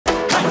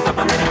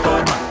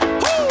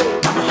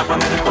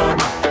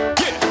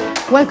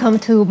Welcome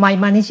to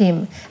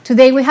MyMoneyGym.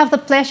 Today we have the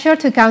pleasure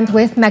to count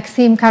with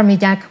Maxime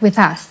Carmignac with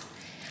us.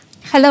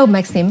 Hello,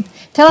 Maxime.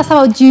 Tell us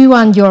about you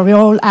and your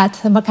role at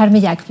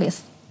Carmignac,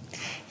 please.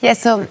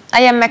 Yes, so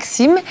I am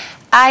Maxime.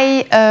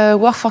 I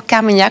work for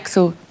Carmignac,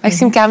 so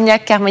Maxime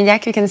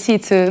Carmignac, you can see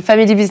it's a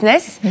family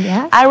business.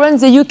 Yeah. I run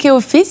the UK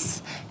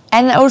office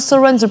and I also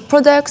run the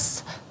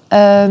products,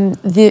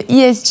 the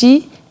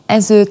ESG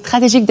and the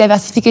strategic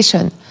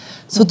diversification.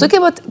 So talking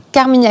about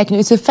Carmignac,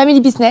 it's a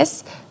family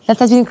business that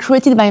has been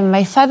created by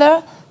my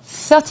father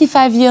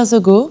 35 years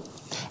ago.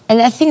 And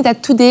I think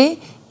that today,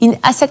 in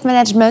asset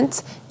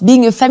management,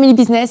 being a family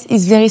business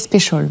is very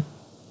special.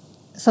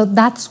 So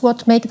that's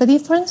what makes the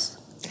difference?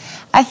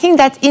 I think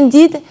that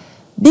indeed,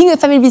 being a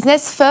family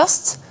business,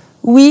 first,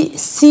 we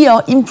see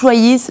our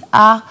employees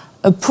are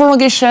a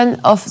prolongation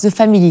of the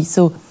family,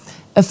 so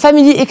a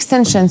family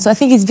extension. So I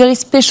think it's very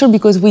special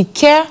because we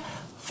care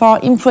for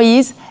our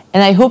employees,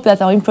 and I hope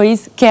that our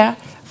employees care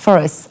for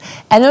us.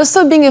 And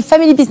also being a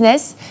family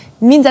business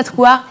means that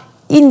we are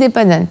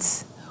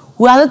independent.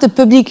 We are not a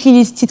publicly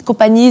listed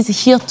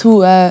companies here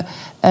to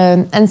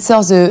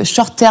answer the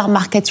short-term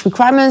market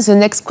requirements, the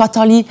next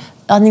quarterly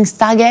earnings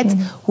target.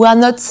 We are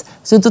not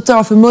the daughter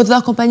of a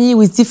mother company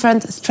with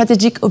different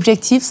strategic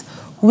objectives.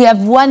 We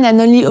have one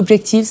and only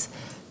objectives,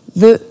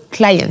 the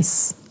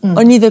clients,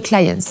 only the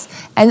clients.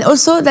 And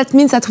also that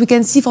means that we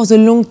can see for the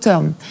long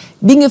term.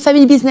 Being a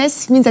family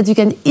business means that you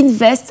can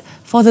invest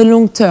for the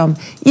long term.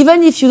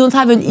 Even if you don't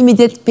have an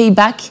immediate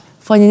payback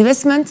for an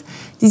investment,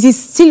 this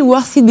is still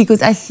worth it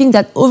because I think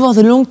that over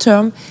the long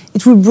term,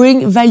 it will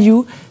bring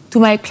value to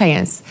my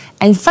clients.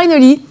 And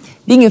finally,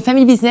 being a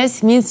family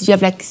business means you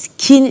have like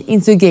skin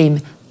in the game,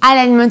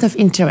 alignment of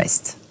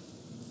interest.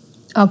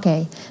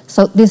 Okay,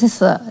 so this is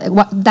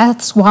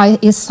that's why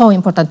it's so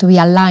important to be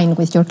aligned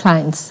with your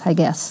clients, I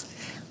guess.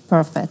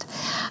 Perfect.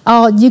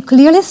 You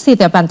clearly see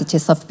the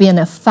advantages of being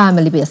a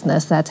family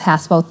business that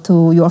has brought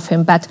to your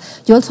firm, but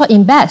you also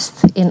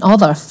invest in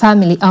other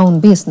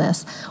family-owned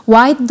business.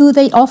 Why do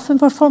they often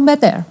perform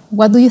better?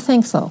 What do you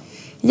think so?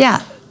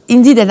 Yeah,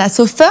 indeed. And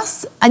so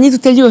first, I need to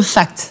tell you a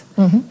fact.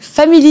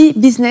 Family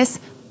business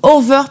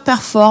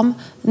overperform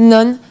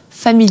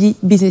non-family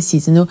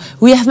businesses. You know,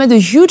 we have made a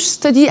huge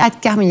study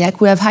at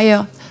Carmignac. We have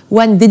hired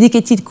one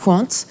dedicated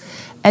quant.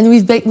 And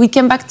we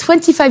came back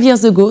 25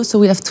 years ago, so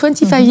we have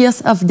 25 years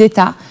of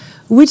data,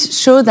 which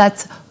show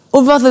that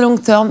over the long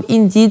term,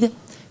 indeed,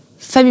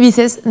 family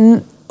businesses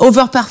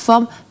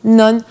overperform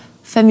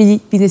non-family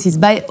businesses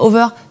by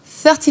over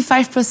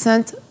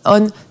 35%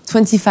 on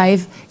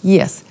 25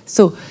 years.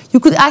 So you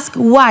could ask,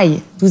 why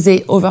do they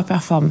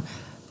overperform?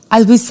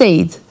 As we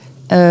said,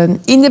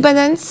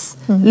 independence,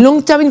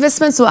 long-term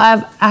investment. So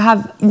I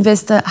have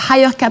invested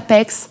higher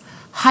capex,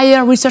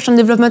 higher research and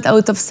development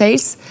out of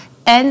sales,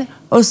 and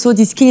also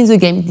the skin in the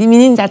game,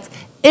 meaning that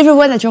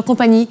everyone at your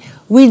company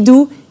will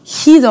do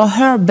his or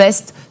her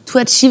best to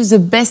achieve the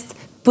best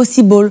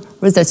possible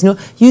results. You know,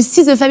 you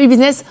see the family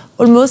business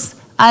almost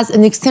as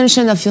an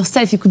extension of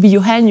yourself. It could be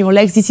your hand, your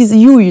legs. This is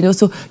you, you know.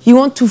 So you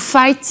want to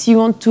fight, you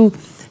want to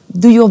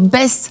do your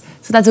best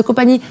so that the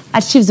company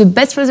achieves the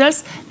best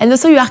results. And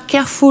also you are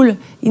careful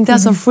in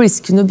terms of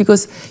risk, you know,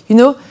 because, you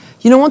know,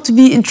 you don't want to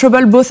be in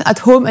trouble both at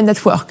home and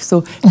at work.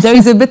 So there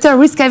is a better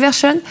risk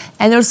aversion,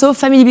 and also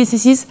family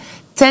businesses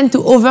tend to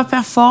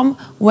overperform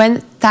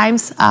when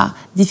times are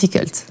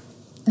difficult.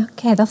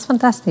 Okay, that's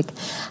fantastic.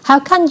 How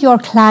can your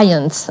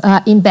clients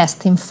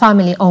invest in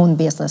family-owned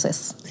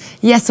businesses?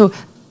 Yeah, so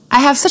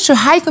I have such a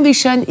high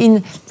conviction in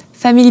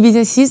family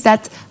businesses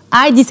that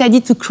I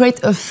decided to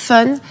create a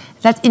fund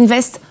that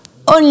invests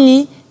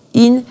only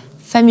in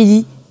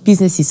family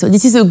businesses. So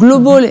this is a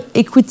global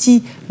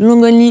equity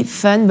long-only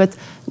fund, but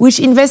which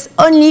invests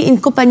only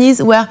in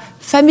companies where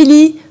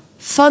family,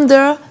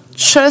 founder,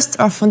 trust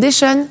or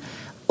foundation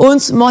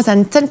owns more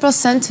than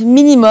 10%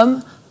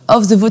 minimum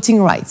of the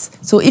voting rights.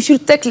 So if you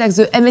take like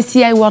the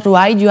MSCI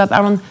worldwide, you have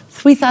around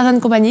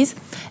 3,000 companies,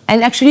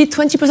 and actually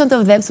 20%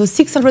 of them, so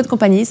 600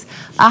 companies,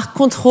 are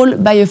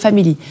controlled by a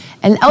family.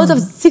 And out of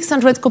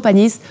 600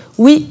 companies,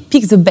 we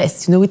pick the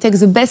best. You know, we take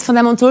the best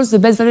fundamentals, the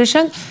best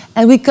valuation,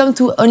 and we come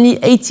to only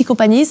 80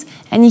 companies.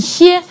 And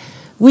here,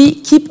 we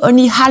keep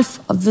only half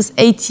of those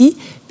 80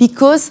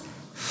 because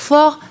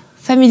for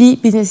family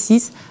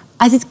businesses,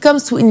 as it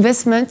comes to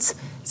investments,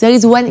 there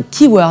is one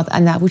keyword,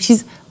 Anna, which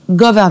is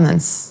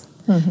governance.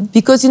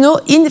 Because, you know,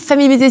 in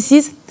family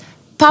businesses,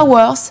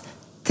 powers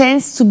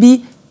tends to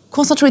be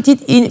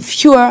concentrated in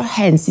fewer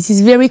hands. This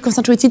is very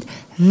concentrated.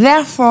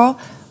 Therefore,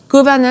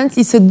 governance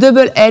is a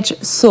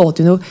double-edged sword,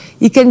 you know.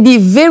 It can be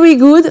very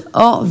good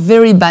or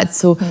very bad.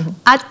 So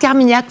at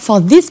Carmignac, for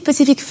this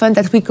specific fund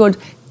that we called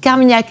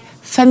Carmignac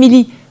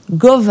Family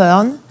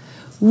Govern,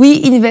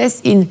 we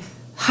invest in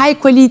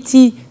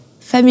high-quality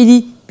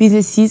family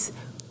businesses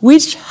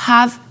which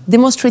have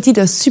demonstrated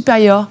a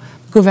superior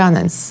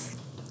governance.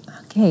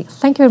 Okay,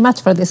 thank you very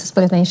much for this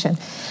explanation.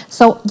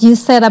 So you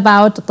said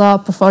about the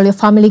portfolio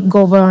family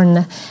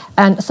govern,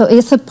 and so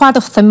it's a part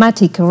of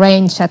thematic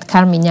range at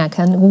Carmignac.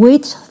 And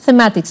which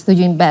thematics do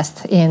you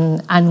invest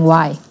in and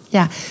why?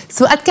 Yeah.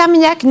 So at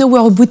Carmignac,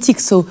 we're a boutique,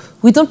 so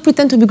we don't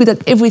pretend to be good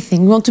at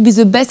everything. We want to be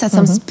the best at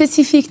some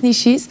specific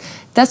niches.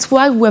 That's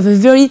why we have a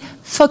very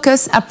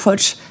focused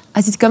approach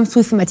as it comes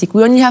to thematic.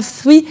 We only have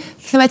 3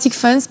 thematic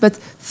funds, but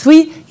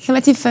 3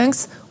 thematic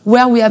funds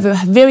where we have a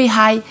very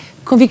high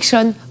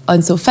conviction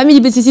on. So family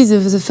businesses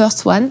is the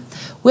first one.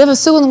 We have a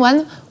second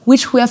one,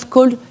 which we have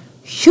called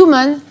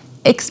human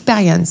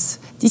experience.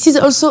 This is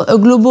also a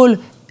global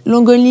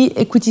long-only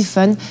equity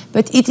fund,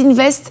 but it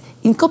invests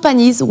in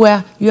companies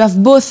where you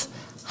have both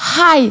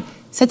high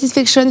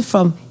satisfaction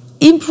from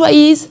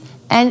employees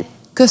and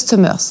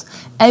customers.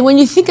 And when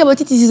you think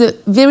about it, this is a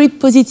very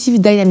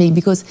positive dynamic,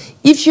 because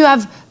if you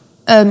have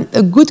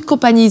a good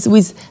companies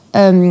with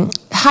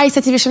high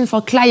satisfaction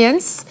for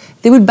clients,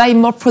 they will buy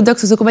more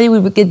products, so the company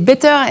will get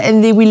better,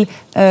 and they will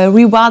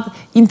reward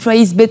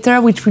employees better,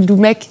 which will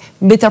make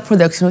better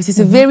products. This is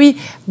a very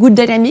good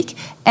dynamic,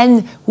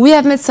 and we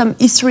have made some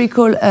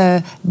historical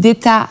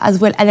data as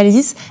well,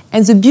 analysis,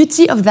 and the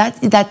beauty of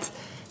that is that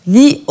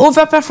the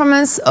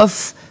overperformance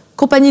of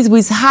companies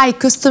with high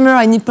customer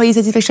and employee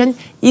satisfaction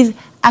is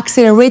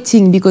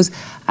accelerating, because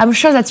I'm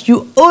sure that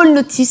you all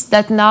notice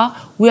that now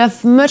we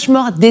have much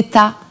more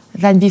data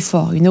than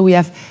before. We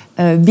have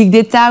big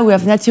data, we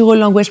have natural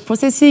language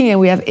processing, and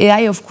we have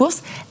AI, of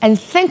course. And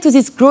thanks to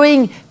this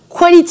growing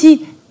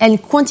quality and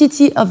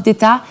quantity of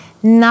data,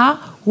 now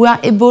we are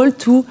able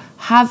to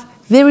have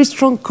very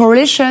strong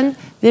correlation,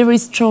 very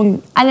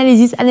strong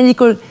analysis,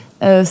 analytical,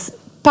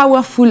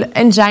 powerful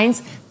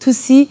engines to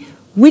see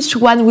which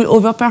one will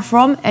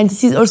overperform, and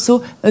this is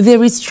also a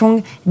very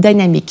strong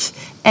dynamic.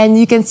 And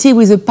you can see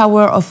with the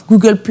power of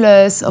Google+,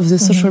 of the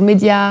social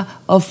media,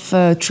 of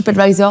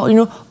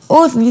TripAdvisor,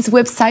 all these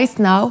websites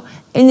now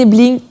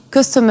enabling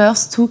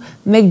customers to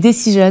make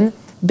decisions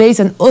based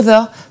on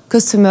other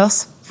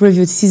customers'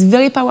 reviews. This is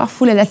very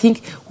powerful, and I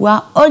think we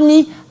are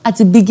only at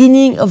the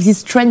beginning of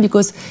this trend,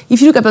 because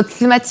if you look about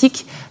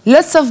thematic,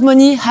 lots of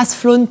money has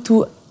flown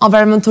to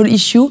environmental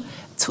issue,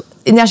 to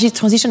energy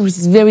transition, which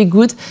is very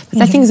good.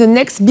 But I think the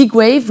next big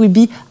wave will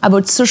be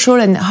about social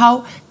and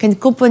how can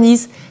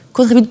companies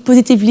contribute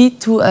positively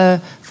to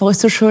for a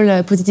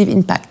social positive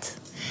impact.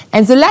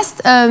 And the last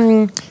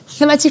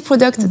thematic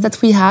product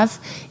that we have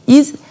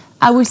is,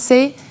 I will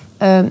say,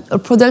 a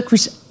product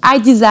which I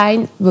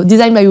designed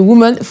by a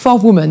woman for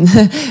women,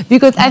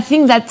 because I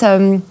think that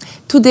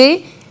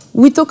today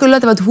we talk a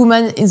lot about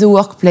women in the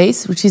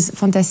workplace, which is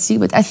fantastic.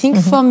 But I think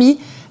for me,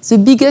 the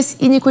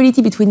biggest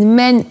inequality between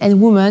men and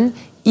women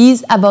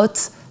is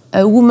about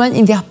women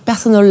in their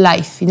personal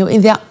life,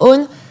 in their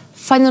own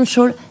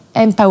financial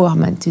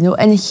empowerment.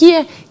 And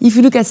here, if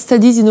you look at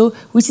studies,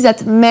 we see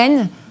that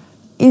men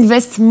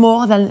invest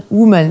more than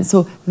women.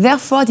 So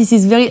therefore, this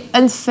is very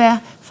unfair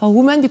for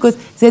women, because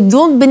they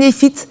don't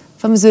benefit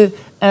from the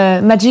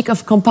magic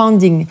of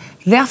compounding.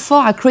 Therefore,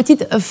 I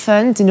created a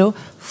fund,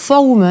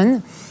 for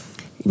women,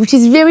 which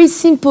is very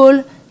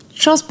simple,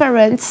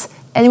 transparent,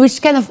 and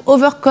which kind of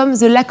overcomes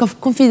the lack of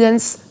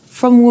confidence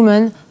from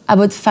women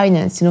about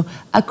finance.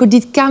 I called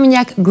it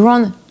Carmignac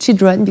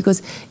grandchildren,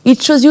 because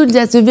it shows you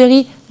that the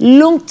very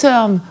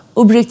long-term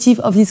objective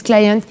of this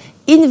client: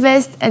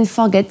 invest and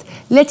forget.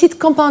 Let it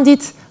compound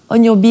it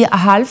on your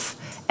behalf,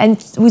 and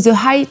with a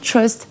high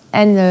trust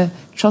and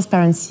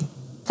transparency.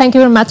 Thank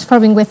you very much for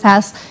being with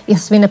us.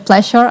 It's been a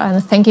pleasure,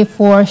 and thank you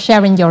for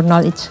sharing your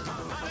knowledge.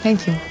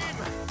 Thank you.